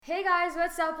Hey guys,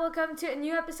 what's up? Welcome to a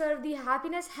new episode of the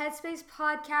Happiness Headspace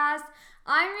podcast.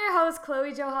 I'm your host,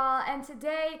 Chloe Johal, and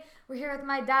today we're here with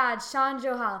my dad, Sean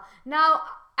Johal. Now,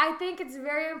 I think it's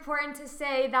very important to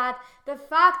say that the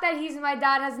fact that he's my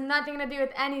dad has nothing to do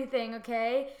with anything,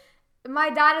 okay? My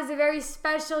dad is a very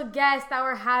special guest that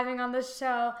we're having on the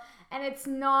show, and it's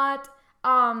not,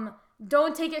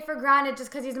 don't take it for granted just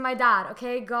because he's my dad,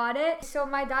 okay? Got it? So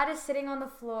my dad is sitting on the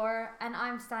floor and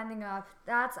I'm standing up.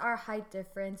 That's our height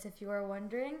difference, if you were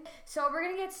wondering. So we're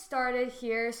going to get started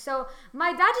here. So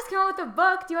my dad just came out with a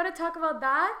book. Do you want to talk about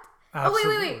that?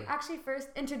 Absolutely. Oh, wait. Actually, first,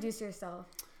 introduce yourself.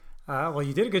 Well,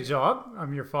 you did a good job.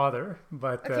 I'm your father,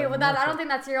 but... Okay, I don't think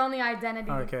that's your only identity.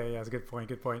 Okay, yeah, that's a good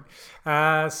point.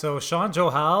 So Sean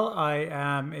Johal, I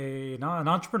am an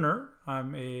entrepreneur.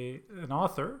 I'm an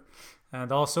author and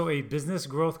also a business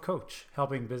growth coach,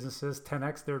 helping businesses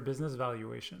 10x their business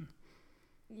valuation.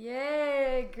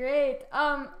 Yay, great.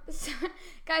 So,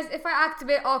 guys, if I act a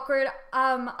bit awkward,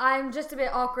 I'm just a bit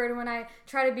awkward when I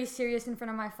try to be serious in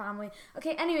front of my family.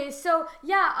 Okay, anyways, so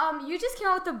yeah, you just came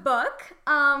out with a book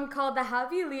called The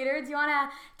Happy Leader. Do you want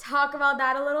to talk about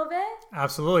that a little bit?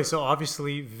 Absolutely. So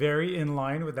obviously very in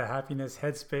line with the Happiness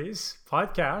Headspace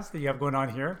podcast that you have going on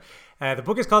here. The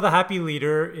book is called The Happy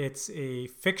Leader. It's a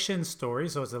fiction story,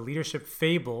 so it's a leadership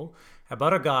fable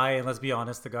about a guy, and let's be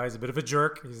honest, the guy's a bit of a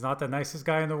jerk. He's not the nicest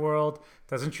guy in the world,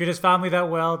 doesn't treat his family that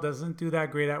well, doesn't do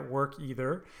that great at work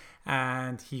either.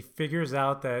 And he figures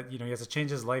out that, he has to change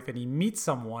his life, and he meets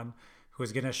someone who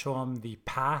is going to show him the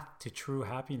path to true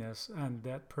happiness. And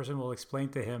that person will explain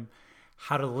to him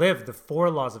how to live the 4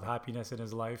 laws of happiness in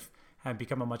his life and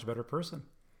become a much better person.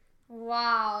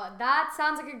 Wow, that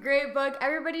sounds like a great book.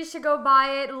 Everybody should go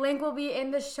buy it. Link will be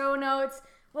in the show notes.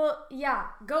 Well, yeah,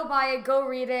 go buy it, go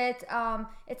read it.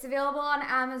 It's available on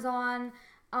Amazon.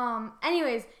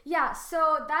 Anyways, yeah,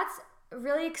 so that's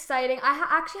really exciting. I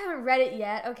actually haven't read it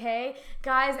yet, okay,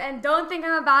 guys? And don't think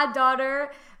I'm a bad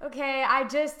daughter, okay? I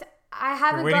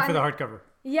haven't. We're waiting for the hardcover.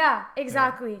 Yeah,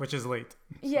 exactly. Yeah, which is late.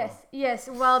 So. Yes.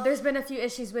 Well, there's been a few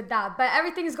issues with that, but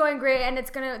everything's going great, and the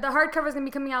hardcover is gonna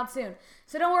be coming out soon.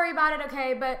 So don't worry about it,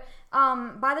 okay? But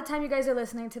by the time you guys are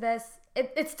listening to this,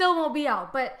 it still won't be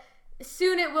out, but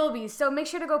soon it will be. So make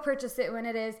sure to go purchase it when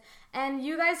it is, and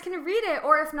you guys can read it,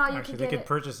 or if not, you Actually, can get it. They could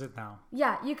purchase it now.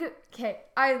 Yeah, you could. Okay,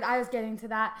 I was getting to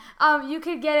that. You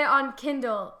could get it on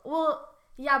Kindle. Well.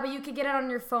 Yeah, but you could get it on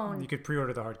your phone. You could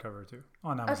pre-order the hardcover too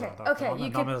on Amazon. Okay.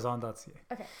 Amazon.ca.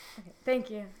 Okay.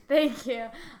 Thank you.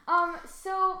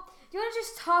 So do you want to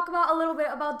just talk about a little bit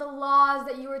about the laws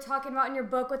that you were talking about in your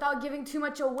book without giving too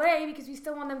much away, because we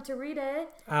still want them to read it?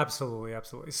 Absolutely.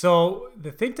 So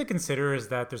the thing to consider is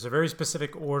that there's a very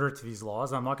specific order to these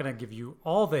laws. I'm not going to give you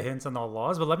all the hints on all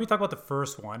laws, but let me talk about the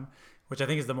first one, which I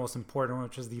think is the most important one,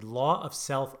 which is the law of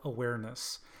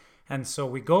self-awareness. And so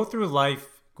we go through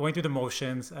life going through the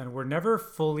motions, and we're never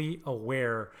fully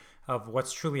aware of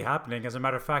what's truly happening. As a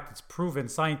matter of fact, it's proven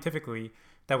scientifically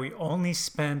that we only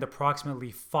spend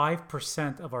approximately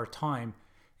 5% of our time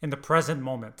in the present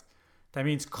moment. That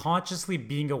means consciously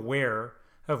being aware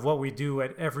of what we do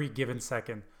at every given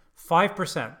second.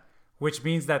 5%, which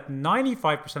means that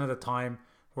 95% of the time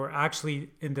we're actually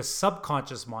in the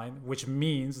subconscious mind, which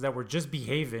means that we're just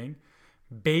behaving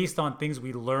based on things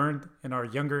we learned in our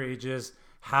younger ages,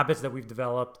 habits that we've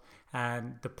developed.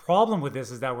 And the problem with this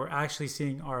is that we're actually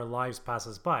seeing our lives pass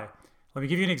us by. Let me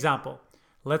give you an example.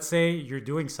 Let's say you're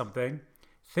doing something.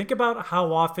 Think about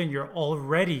how often you're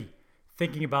already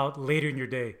thinking about later in your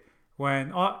day.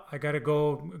 When, I got to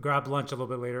go grab lunch a little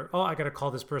bit later. I got to call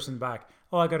this person back.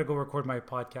 I got to go record my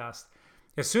podcast.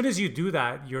 As soon as you do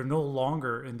that, you're no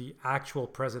longer in the actual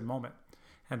present moment.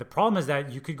 And the problem is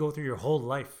that you could go through your whole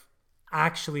life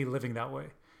actually living that way,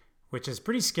 which is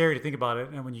pretty scary to think about it.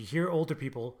 And when you hear older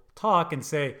people talk and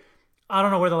say, I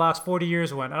don't know where the last 40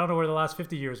 years went, I don't know where the last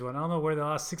 50 years went, I don't know where the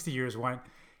last 60 years went,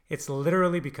 it's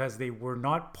literally because they were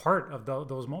not part of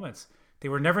those moments. They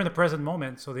were never in the present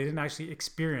moment, so they didn't actually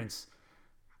experience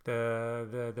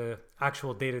the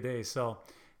actual day-to-day. So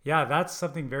yeah, that's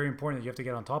something very important that you have to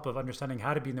get on top of, understanding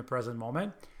how to be in the present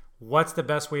moment. What's the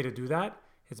best way to do that?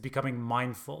 It's becoming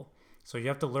mindful. So you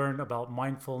have to learn about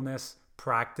mindfulness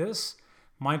practice.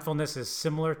 Mindfulness is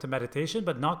similar to meditation,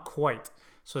 but not quite.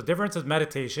 So the difference is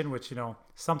meditation, which,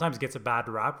 sometimes gets a bad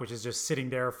rap, which is just sitting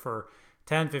there for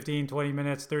 10, 15, 20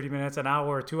 minutes, 30 minutes, an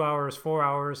hour, 2 hours, 4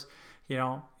 hours,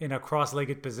 in a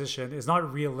cross-legged position, is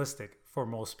not realistic for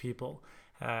most people.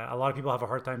 A lot of people have a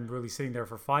hard time really sitting there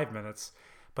for 5 minutes.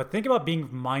 But think about being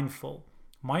mindful.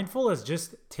 Mindful is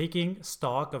just taking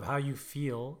stock of how you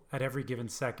feel at every given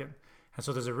second. And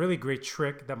so there's a really great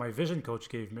trick that my vision coach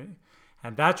gave me.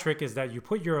 And that trick is that you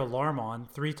put your alarm on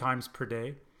 3 times per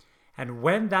day. And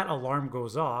when that alarm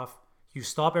goes off, you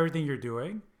stop everything you're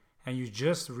doing and you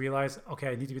just realize, okay,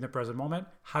 I need to be in the present moment.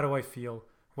 How do I feel?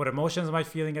 What emotions am I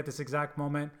feeling at this exact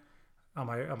moment? Am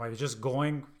I just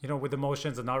going, with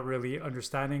emotions and not really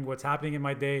understanding what's happening in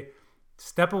my day?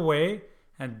 Step away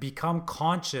and become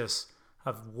conscious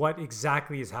of what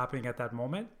exactly is happening at that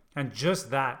moment. And just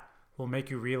that will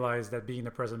make you realize that being in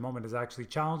the present moment is actually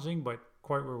challenging, but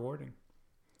quite rewarding.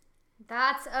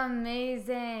 That's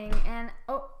amazing. And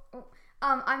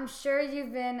I'm sure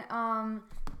you've been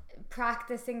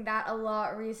practicing that a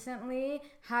lot recently.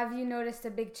 Have you noticed a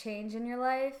big change in your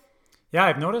life? Yeah,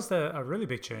 I've noticed a really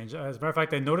big change. As a matter of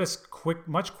fact, I notice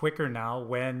much quicker now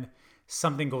when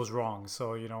something goes wrong.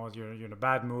 So, you're in a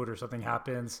bad mood or something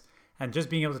happens, and just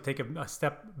being able to take a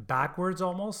step backwards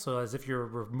almost. So as if you're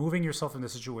removing yourself from the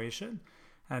situation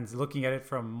and looking at it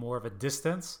from more of a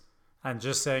distance and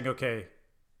just saying, okay,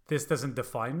 this doesn't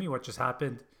define me. What just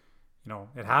happened,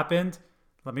 it happened.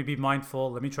 Let me be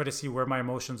mindful. Let me try to see where my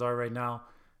emotions are right now.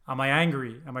 Am I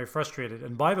angry? Am I frustrated?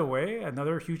 And by the way,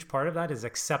 another huge part of that is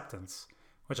acceptance,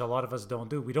 which a lot of us don't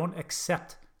do. We don't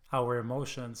accept our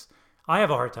emotions. I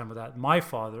have a hard time with that. My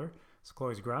father, so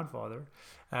Chloe's grandfather,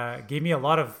 gave me a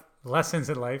lot of lessons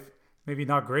in life, maybe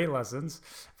not great lessons,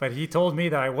 but he told me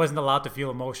that I wasn't allowed to feel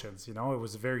emotions. It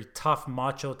was a very tough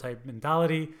macho type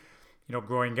mentality.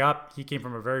 Growing up, he came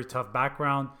from a very tough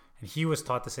background and he was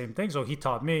taught the same thing. So he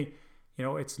taught me,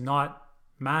 it's not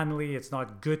manly, it's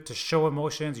not good to show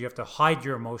emotions. You have to hide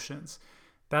your emotions.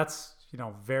 That's,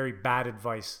 very bad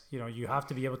advice. You have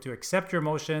to be able to accept your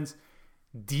emotions,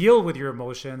 deal with your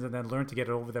emotions, and then learn to get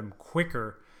over them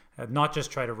quicker and not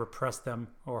just try to repress them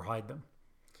or hide them.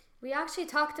 We actually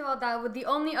talked about that with the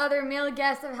only other male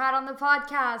guest I've had on the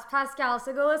podcast, Pascal.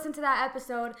 So go listen to that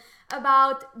episode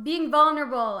about being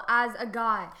vulnerable as a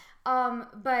guy.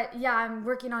 But yeah, I'm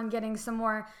working on getting some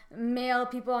more male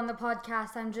people on the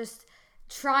podcast. I'm just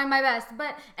trying my best.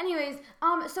 But anyways,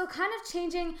 so kind of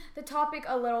changing the topic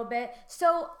a little bit.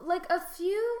 So like a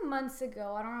few months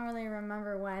ago, I don't really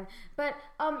remember when, but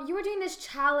you were doing this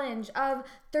challenge of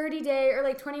 30-day or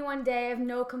like 21-day of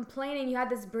no complaining. You had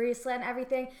this bracelet and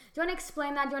everything. Do you want to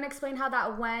explain that? Do you want to explain how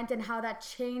that went and how that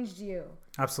changed you?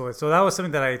 Absolutely. So that was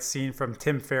something that I had seen from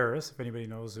Tim Ferriss. If anybody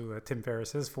knows who Tim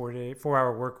Ferriss is,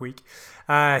 4-hour work week.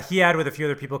 He had with a few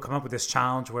other people come up with this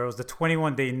challenge where it was the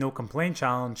 21-day no complaint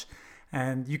challenge.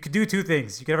 And you could do two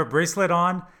things. You could have a bracelet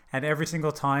on, and every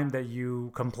single time that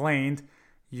you complained,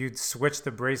 you'd switch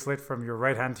the bracelet from your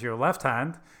right hand to your left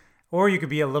hand. Or you could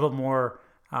be a little more,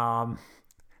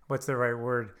 what's the right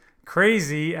word?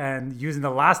 Crazy and use an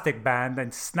elastic band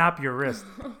and snap your wrist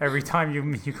every time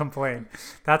you complain.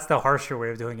 That's the harsher way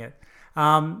of doing it.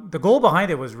 The goal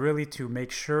behind it was really to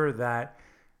make sure that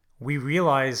we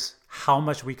realize how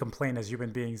much we complain as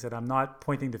human beings. That I'm not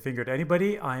pointing the finger at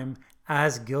anybody. I'm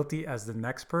as guilty as the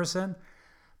next person.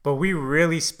 But we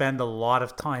really spend a lot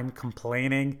of time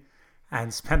complaining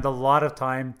and spend a lot of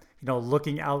time,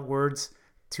 looking outwards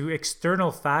to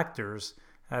external factors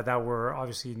that we're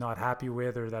obviously not happy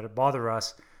with or that bother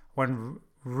us, when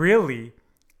really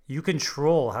you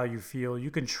control how you feel.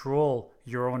 You control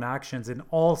your own actions in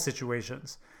all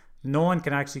situations. No one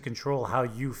can actually control how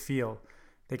you feel.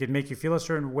 They can make you feel a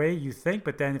certain way, you think,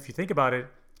 but then if you think about it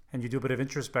and you do a bit of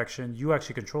introspection, you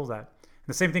actually control that. And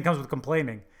the same thing comes with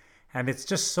complaining. And it's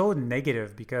just so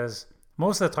negative because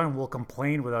most of the time we'll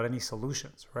complain without any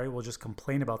solutions, right? We'll just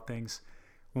complain about things.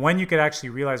 When you could actually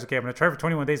realize, okay, I'm going to try for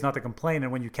 21 days not to complain.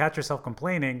 And when you catch yourself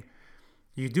complaining,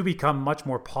 you do become much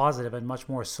more positive and much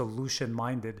more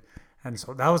solution-minded. And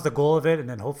so that was the goal of it. And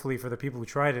then hopefully for the people who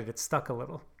tried it, it stuck a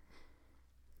little.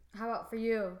 How about for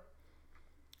you?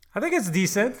 I think it's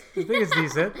decent.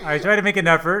 I try to make an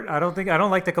effort. I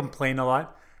don't like to complain a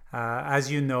lot.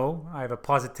 As you know, I have a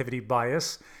positivity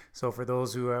bias. So for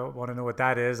those who want to know what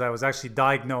that is, I was actually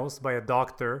diagnosed by a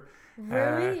doctor.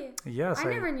 Really? Yes. I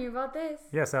never knew about this.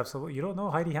 Yes, absolutely. You don't know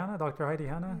Heidi Hanna, Dr. Heidi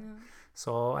Hanna? No.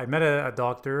 So I met a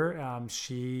doctor.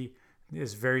 She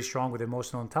is very strong with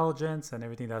emotional intelligence and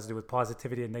everything that has to do with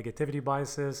positivity and negativity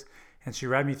biases. And she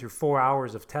ran me through 4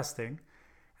 hours of testing.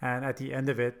 And at the end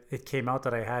of it, it came out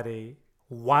that I had a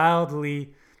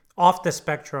wildly off the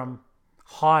spectrum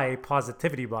high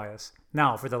positivity bias.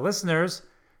 Now, for the listeners,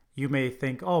 you may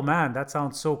think, oh man, that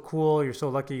sounds so cool. You're so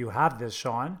lucky you have this,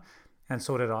 Sean. And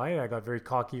so did I. I got very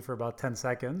cocky for about 10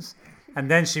 seconds.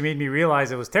 And then she made me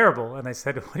realize it was terrible. And I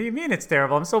said, what do you mean it's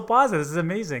terrible? I'm so positive. This is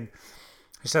amazing.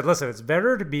 She said, listen, it's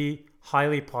better to be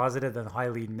highly positive than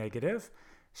highly negative.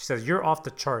 She says, you're off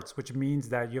the charts, which means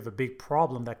that you have a big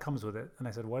problem that comes with it. And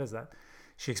I said, what is that?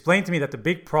 She explained to me that the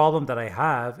big problem that I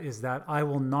have is that I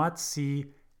will not see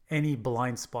any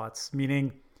blind spots,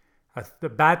 meaning the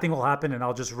bad thing will happen, and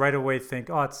I'll just right away think,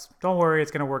 oh, don't worry,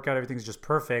 it's going to work out. Everything's just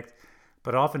perfect.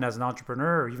 But often as an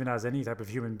entrepreneur, or even as any type of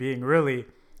human being, really,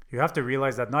 you have to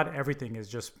realize that not everything is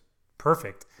just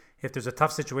perfect. If there's a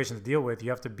tough situation to deal with, you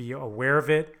have to be aware of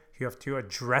it. You have to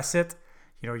address it.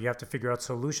 You have to figure out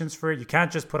solutions for it. You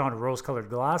can't just put on rose-colored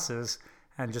glasses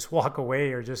and just walk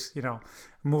away or just,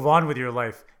 move on with your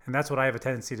life. And that's what I have a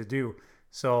tendency to do.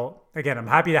 So again, I'm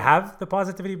happy to have the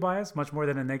positivity bias, much more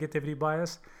than a negativity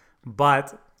bias.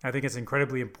 But I think it's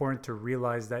incredibly important to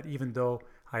realize that even though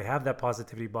I have that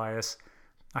positivity bias,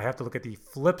 I have to look at the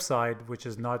flip side, which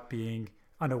is not being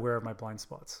unaware of my blind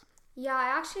spots. Yeah,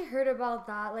 I actually heard about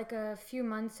that like a few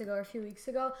months ago or a few weeks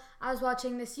ago. I was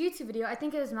watching this YouTube video. I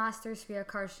think it was Master Sriya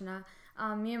Karshana,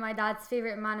 me and my dad's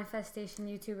favorite manifestation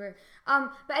YouTuber.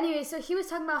 But anyway, so he was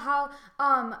talking about how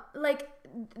like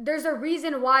there's a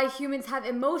reason why humans have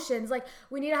emotions. Like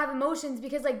we need to have emotions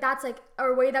because like that's like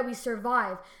our way that we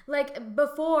survive. Like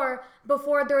before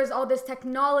there was all this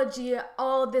technology,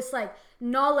 all this like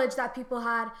knowledge that people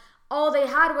had. All they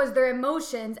had was their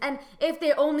emotions. And if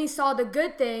they only saw the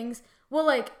good things, well,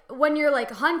 like when you're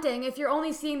like hunting, if you're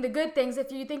only seeing the good things, if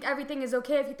you think everything is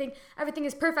okay, if you think everything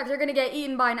is perfect, you're going to get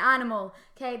eaten by an animal.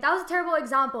 Okay, that was a terrible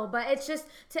example, but it's just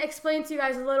to explain to you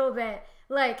guys a little bit.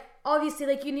 Like, obviously,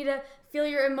 like you need to feel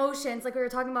your emotions, like we were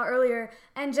talking about earlier,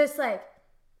 and just like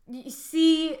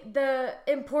see the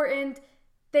important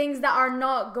things that are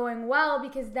not going well,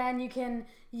 because then you can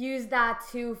use that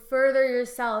to further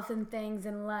yourself in things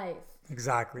in life.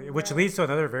 Exactly, which leads to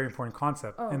another very important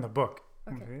concept in the book.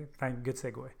 Okay. Good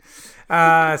segue.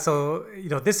 So,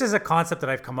 this is a concept that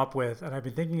I've come up with, and I've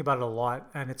been thinking about it a lot,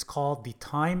 and it's called the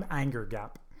time-anger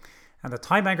gap. And the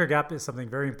time-anger gap is something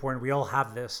very important. We all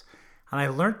have this. And I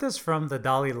learned this from the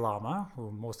Dalai Lama,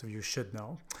 who most of you should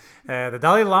know. The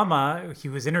Dalai Lama, he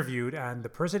was interviewed, and the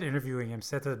person interviewing him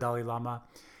said to the Dalai Lama,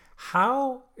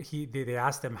 they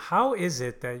asked him, how is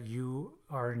it that you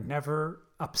are never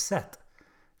upset?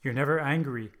 You're never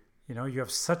angry. You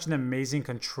have such an amazing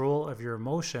control of your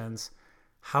emotions.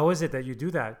 How is it that you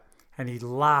do that? And he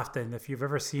laughed. And if you've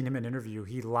ever seen him in an interview,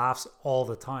 he laughs all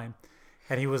the time.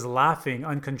 And he was laughing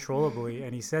uncontrollably.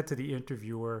 And he said to the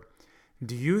interviewer,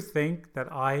 do you think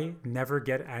that I never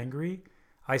get angry?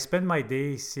 I spend my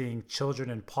day seeing children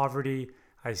in poverty.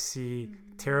 I see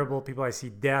terrible people. I see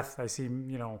death. I see,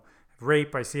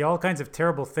 rape. I see all kinds of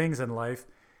terrible things in life.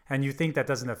 And you think that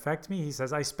doesn't affect me? He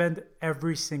says, I spend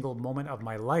every single moment of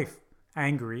my life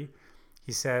angry.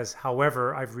 He says,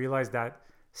 however, I've realized that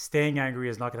staying angry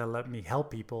is not going to let me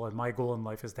help people. And my goal in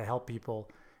life is to help people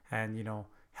and,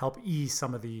 help ease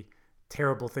some of the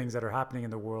terrible things that are happening in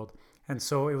the world. And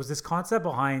so it was this concept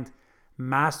behind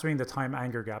mastering the time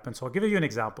anger gap. And so I'll give you an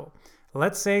example.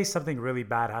 Let's say something really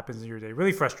bad happens in your day,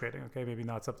 really frustrating. Okay, maybe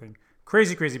not something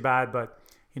crazy bad, but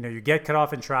you get cut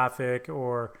off in traffic,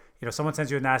 or someone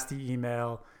sends you a nasty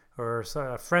email, or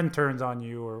a friend turns on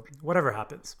you, or whatever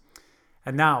happens.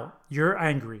 And now you're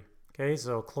angry. Okay,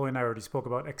 so Chloe and I already spoke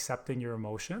about accepting your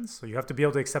emotions. So you have to be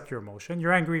able to accept your emotion.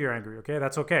 You're angry. Okay,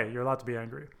 that's okay. You're allowed to be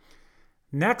angry.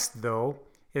 Next, though,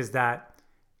 is that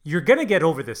you're going to get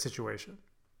over this situation.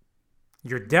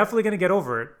 You're definitely going to get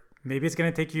over it. Maybe it's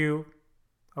going to take you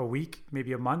a week,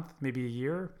 maybe a month, maybe a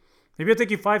year. Maybe it'll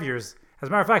take you 5 years. As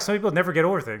a matter of fact, some people never get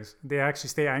over things. They actually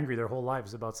stay angry their whole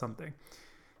lives about something.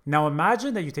 Now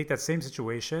imagine that you take that same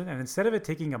situation, and instead of it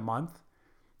taking a month,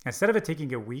 instead of it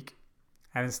taking a week,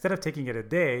 and instead of taking it a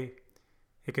day,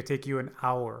 it could take you an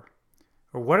hour.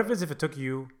 Or what if it took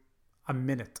you a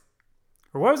minute?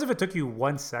 Or what if it took you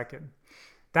 1 second?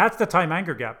 That's the time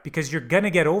anger gap, because you're going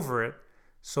to get over it.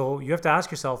 So you have to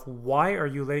ask yourself, why are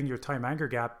you letting your time anger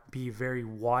gap be very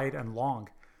wide and long?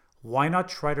 Why not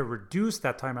try to reduce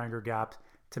that time anger gap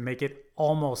to make it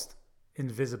almost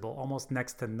invisible, almost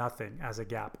next to nothing as a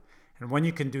gap? And when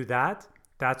you can do that,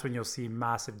 that's when you'll see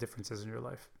massive differences in your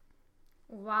life.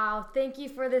 Wow, thank you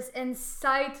for this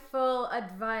insightful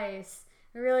advice.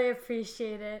 I really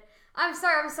appreciate it. I'm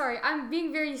sorry. I'm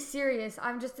being very serious.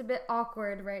 I'm just a bit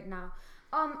awkward right now.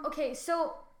 Okay,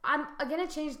 so I'm going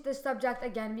to change the subject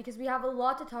again because we have a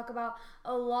lot to talk about,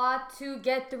 a lot to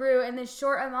get through in this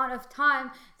short amount of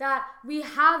time that we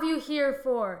have you here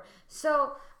for.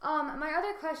 So, my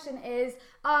other question is,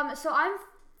 so I'm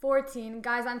 14,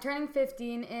 guys, I'm turning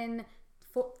 15 in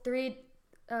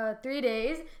 3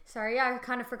 days. Sorry, I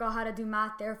kind of forgot how to do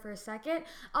math there for a second.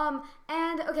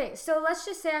 And okay, so let's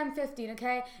just say I'm 15,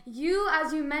 okay? You,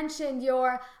 as you mentioned,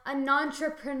 you're an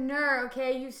entrepreneur,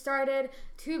 okay? You started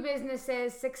 2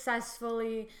 businesses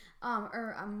successfully,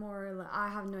 or more, I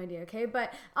have no idea, okay?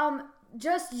 But,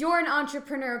 just you're an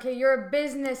entrepreneur, okay? You're a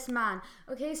businessman,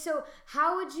 okay? So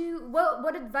how would you,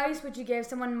 what advice would you give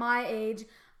someone my age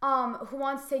who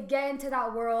wants to get into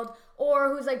that world,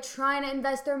 or who's like trying to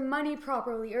invest their money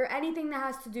properly, or anything that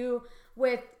has to do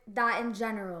with that in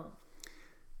general?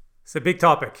 It's a big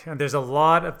topic, and there's a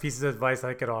lot of pieces of advice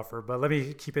I could offer, but let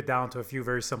me keep it down to a few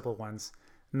very simple ones.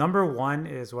 Number one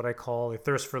is what I call a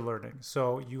thirst for learning.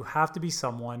 So you have to be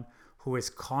someone who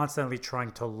is constantly trying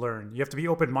to learn. You have to be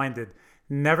open-minded.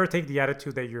 Never take the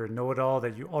attitude that you're a know-it-all,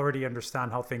 that you already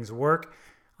understand how things work.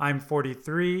 I'm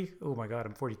 43. Oh my God,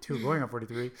 I'm 42, going on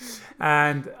 43.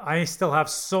 And I still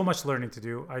have so much learning to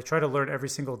do. I try to learn every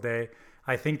single day.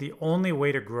 I think the only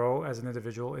way to grow as an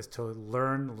individual is to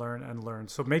learn, learn, and learn.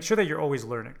 So make sure that you're always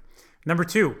learning. Number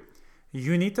two,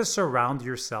 you need to surround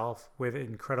yourself with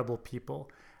incredible people.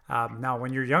 Now,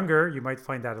 when you're younger, you might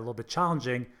find that a little bit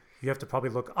challenging. You have to probably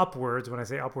look upwards. When I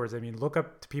say upwards, I mean look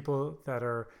up to people that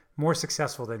are more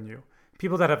successful than you,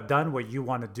 people that have done what you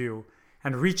want to do,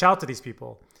 and reach out to these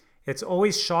people. It's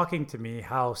always shocking to me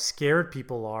how scared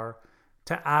people are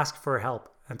to ask for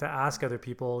help and to ask other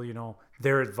people,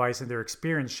 their advice and their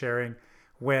experience sharing.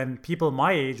 When people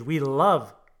my age, we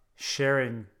love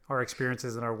sharing our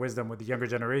experiences and our wisdom with the younger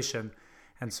generation.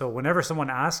 And so whenever someone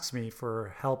asks me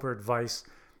for help or advice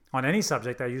on any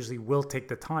subject, I usually will take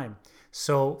the time.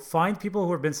 So find people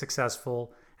who have been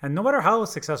successful, and no matter how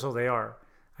successful they are,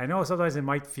 I know sometimes it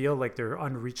might feel like they're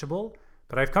unreachable,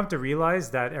 but I've come to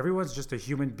realize that everyone's just a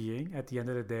human being at the end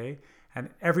of the day, and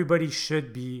everybody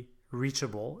should be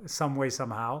reachable some way,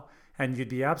 somehow. And you'd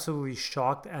be absolutely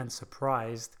shocked and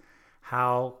surprised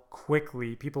how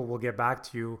quickly people will get back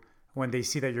to you when they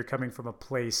see that you're coming from a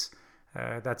place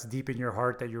that's deep in your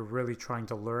heart, that you're really trying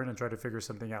to learn and try to figure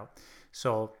something out.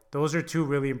 So those are 2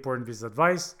 really important pieces of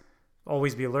advice.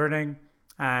 Always be learning,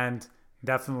 and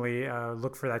definitely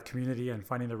look for that community and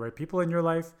finding the right people in your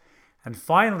life. And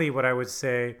finally, what I would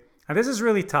say, and this is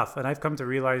really tough, and I've come to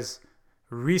realize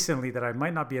recently that I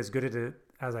might not be as good at it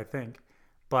as I think,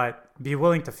 but be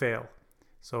willing to fail.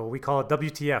 So we call it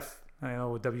WTF. I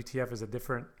know WTF is a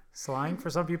different slang for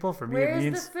some people. For me, it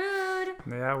means... Where's the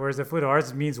food? Yeah, where's the food?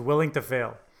 Ours means willing to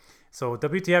fail. So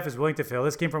WTF is willing to fail.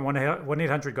 This came from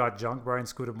 1-800-GOT-JUNK. Brian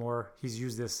Scudamore, he's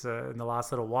used this in the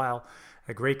last little while,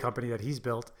 a great company that he's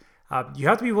built. You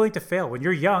have to be willing to fail. When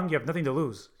you're young, you have nothing to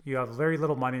lose. You have very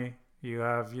little money. You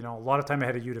have, a lot of time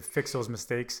ahead of you to fix those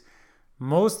mistakes.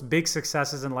 Most big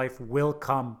successes in life will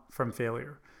come from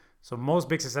failure. So most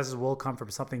big successes will come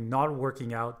from something not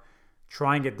working out,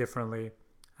 trying it differently,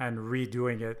 and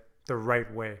redoing it the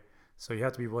right way. So you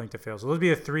have to be willing to fail. So those would be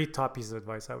the 3 top pieces of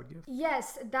advice I would give.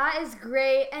 Yes, that is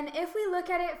great. And if we look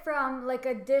at it from like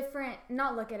a different,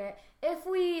 if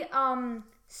we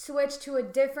switch to a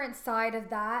different side of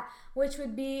that, which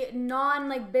would be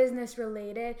business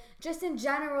related, just in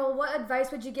general, what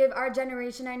advice would you give our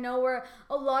generation? I know we're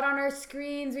a lot on our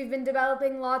screens. We've been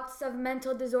developing lots of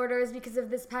mental disorders because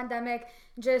of this pandemic,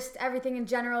 just everything in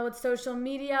general with social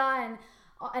media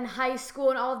and high school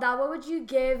and all of that. What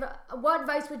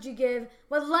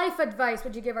life advice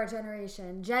would you give our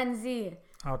generation, Gen Z?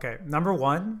 Okay, number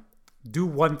 1, do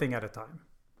one thing at a time.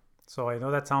 So I know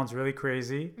that sounds really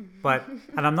crazy,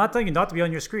 and I'm not telling you not to be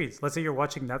on your screens. Let's say you're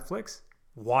watching Netflix,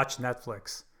 watch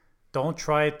Netflix. Don't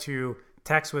try to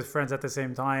text with friends at the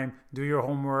same time, do your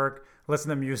homework, listen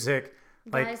to music.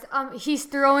 Guys, he's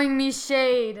throwing me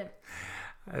shade.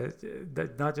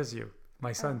 Not just you,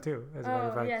 my son too, as a matter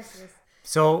of fact. Yes.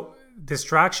 So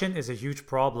distraction is a huge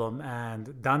problem, and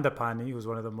Dandapani, who's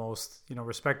one of the most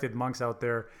respected monks out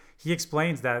there, he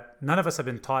explains that none of us have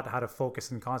been taught how to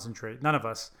focus and concentrate. None of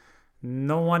us.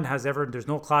 No one has ever. There's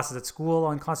no classes at school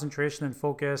on concentration and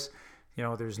focus.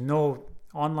 There's no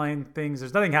online things.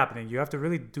 There's nothing happening. You have to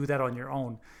really do that on your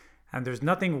own. And there's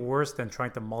nothing worse than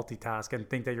trying to multitask and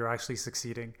think that you're actually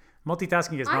succeeding.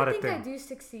 Multitasking is not a thing. I think I do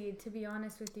succeed, to be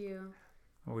honest with you.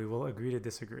 We will agree to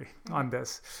disagree on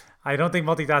this. I don't think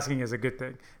multitasking is a good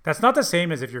thing. That's not the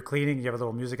same as if you're cleaning, you have a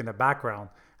little music in the background.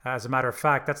 As a matter of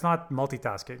fact, that's not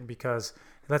multitasking, because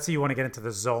let's say you want to get into the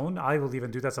zone. I will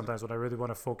even do that sometimes when I really want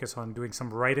to focus on doing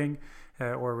some writing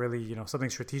or really,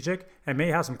 something strategic. I may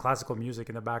have some classical music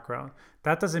in the background.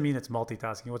 That doesn't mean it's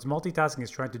multitasking. What's multitasking is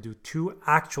trying to do 2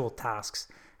 actual tasks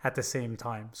at the same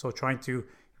time. So trying to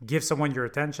give someone your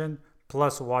attention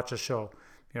plus watch a show.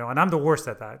 And I'm the worst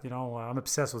at that. I'm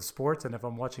obsessed with sports, and if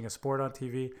I'm watching a sport on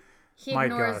TV, He My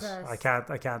ignores gosh, us.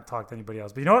 I can't talk to anybody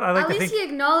else. But you know what? I like At to least think he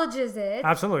acknowledges it.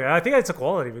 absolutely. I think it's a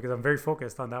quality because I'm very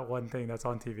focused on that one thing that's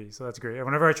on TV. So that's great. And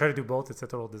whenever I try to do both, it's a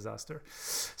total disaster.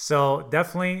 So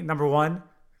definitely number one,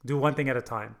 do one thing at a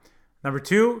time. Number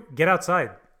two, get outside.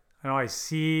 I know I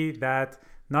see that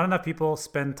not enough people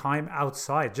spend time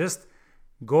outside. Just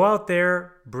go out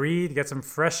there, breathe, get some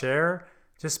fresh air.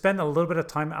 Just spend a little bit of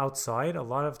time outside. A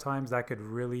lot of times that could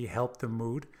really help the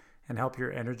mood and help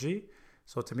your energy.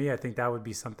 So to me, I think that would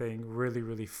be something really,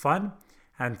 really fun.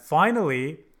 And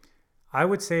finally, I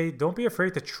would say don't be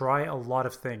afraid to try a lot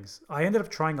of things. I ended up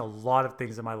trying a lot of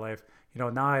things in my life. You know,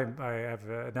 now I have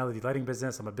an LED lighting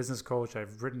business. I'm a business coach.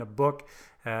 I've written a book.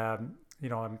 You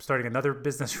know, I'm starting another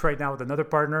business right now with another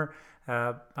partner.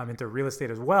 I'm into real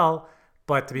estate as well.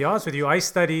 But to be honest with you, I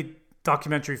studied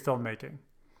documentary filmmaking.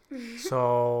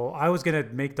 So I was going to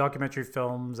make documentary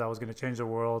films. I was going to change the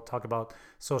world, talk about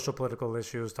social political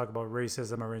issues, talk about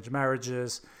racism, arranged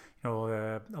marriages, you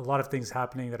know, a lot of things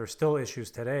happening that are still issues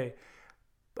today.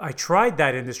 I tried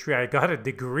that industry. I got a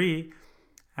degree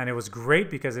and it was great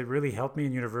because it really helped me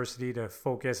in university to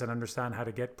focus and understand how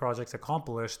to get projects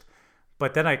accomplished.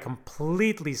 But then I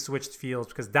completely switched fields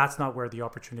because that's not where the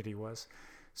opportunity was.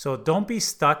 So don't be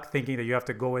stuck thinking that you have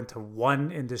to go into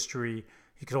one industry.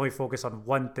 You can only focus on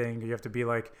one thing. You have to be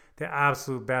like the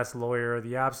absolute best lawyer,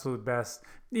 the absolute best.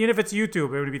 Even if it's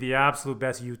YouTube, it would be the absolute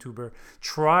best YouTuber.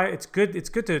 Try. It's good. It's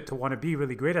good to want to be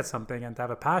really great at something and to have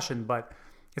a passion, but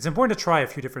it's important to try a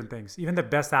few different things. Even the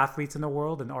best athletes in the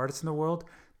world and artists in the world,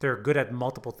 they're good at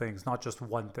multiple things, not just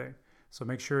one thing. So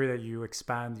make sure that you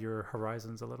expand your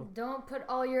horizons a little. Don't put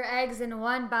all your eggs in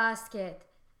one basket.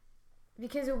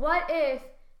 Because what if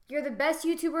you're the best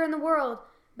YouTuber in the world,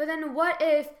 but then what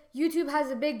if YouTube has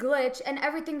a big glitch and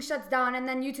everything shuts down and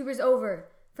then YouTube is over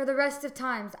for the rest of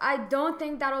times? I don't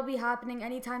think that'll be happening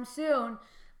anytime soon,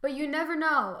 but you never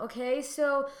know, okay?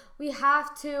 So we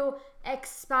have to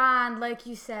expand, like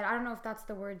you said. I don't know if that's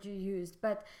the word you used,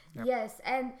 but yep. Yes,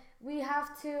 and we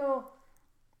have to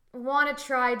want to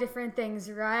try different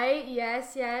things, right?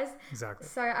 Yes. Exactly.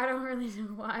 Sorry, I don't really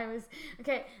know why I was...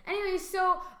 Okay, anyway,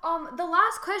 so the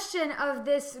last question of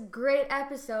this great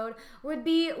episode would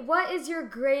be, what is your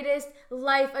greatest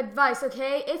life advice,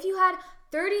 okay? If you had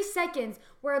 30 seconds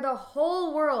where the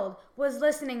whole world was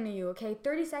listening to you, okay?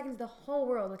 30 seconds, the whole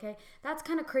world, okay? That's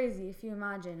kind of crazy if you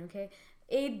imagine, okay?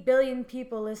 8 billion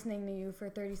people listening to you for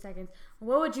 30 seconds.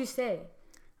 What would you say?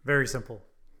 Very simple.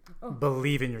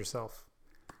 Believe in yourself.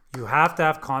 You have to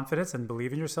have confidence and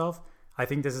believe in yourself. I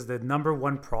think this is the number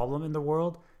one problem in the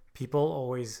world. People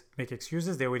always make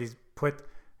excuses. They always put,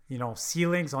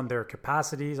 ceilings on their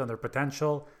capacities, on their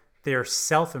potential. They're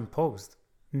self-imposed.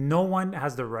 No one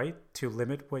has the right to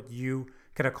limit what you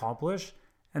can accomplish,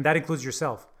 and that includes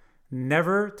yourself.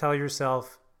 Never tell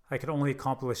yourself, I can only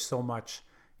accomplish so much.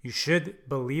 You should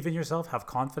believe in yourself, have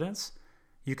confidence.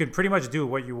 You can pretty much do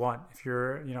what you want if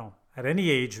you're, at any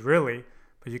age, really.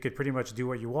 But you could pretty much do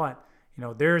what you want.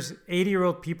 There's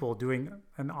 80-year-old people doing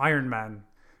an Ironman.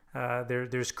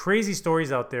 There's crazy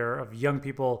stories out there of young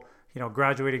people,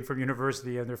 graduating from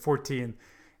university and they're 14.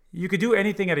 You could do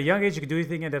anything at a young age. You could do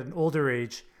anything at an older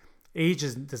age. Age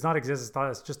does not exist.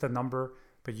 It's just a number.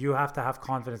 But you have to have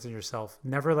confidence in yourself.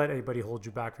 Never let anybody hold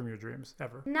you back from your dreams,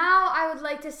 ever. Now I would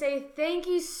like to say thank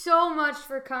you so much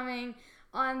for coming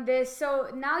on this.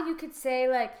 So now you could say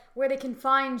where they can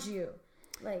find you.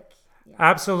 Yeah.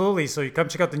 Absolutely. So you come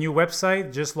check out the new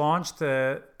website, just launched,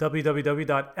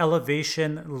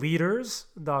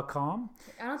 www.elevationleaders.com.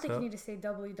 I don't think you need to say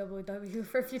www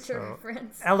for future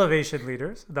reference.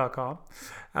 Elevationleaders.com.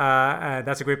 And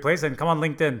that's a great place. And come on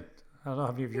LinkedIn. I don't know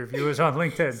how many of your viewers are on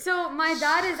LinkedIn. So my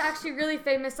dad is actually really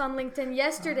famous on LinkedIn.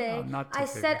 Yesterday, I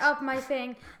set up my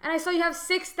thing and I saw you have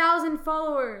 6,000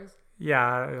 followers.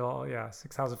 Yeah,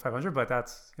 6,500, but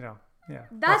that's, Yeah,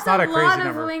 that's not a lot of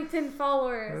number. LinkedIn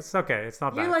followers. It's okay. It's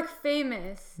not bad. You're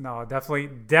famous. No,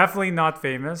 definitely not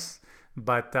famous,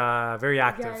 but very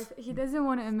active. Guys, he doesn't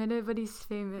want to admit it, but he's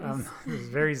famous. There's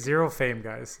very zero fame,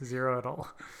 guys. Zero at all.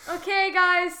 Okay,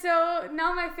 guys. So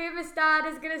now my famous dad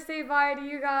is going to say bye to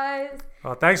you guys.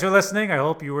 Well, thanks for listening. I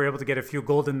hope you were able to get a few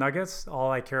golden nuggets.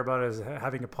 All I care about is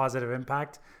having a positive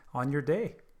impact on your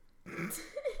day.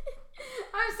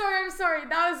 I'm sorry.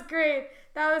 That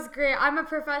was great. I'm a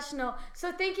professional.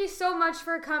 So thank you so much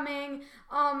for coming.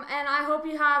 And I hope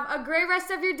you have a great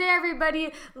rest of your day,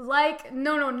 everybody.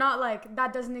 That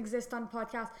doesn't exist on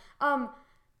podcast.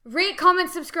 Rate,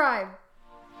 comment, subscribe.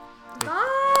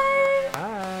 Bye.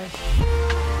 Bye.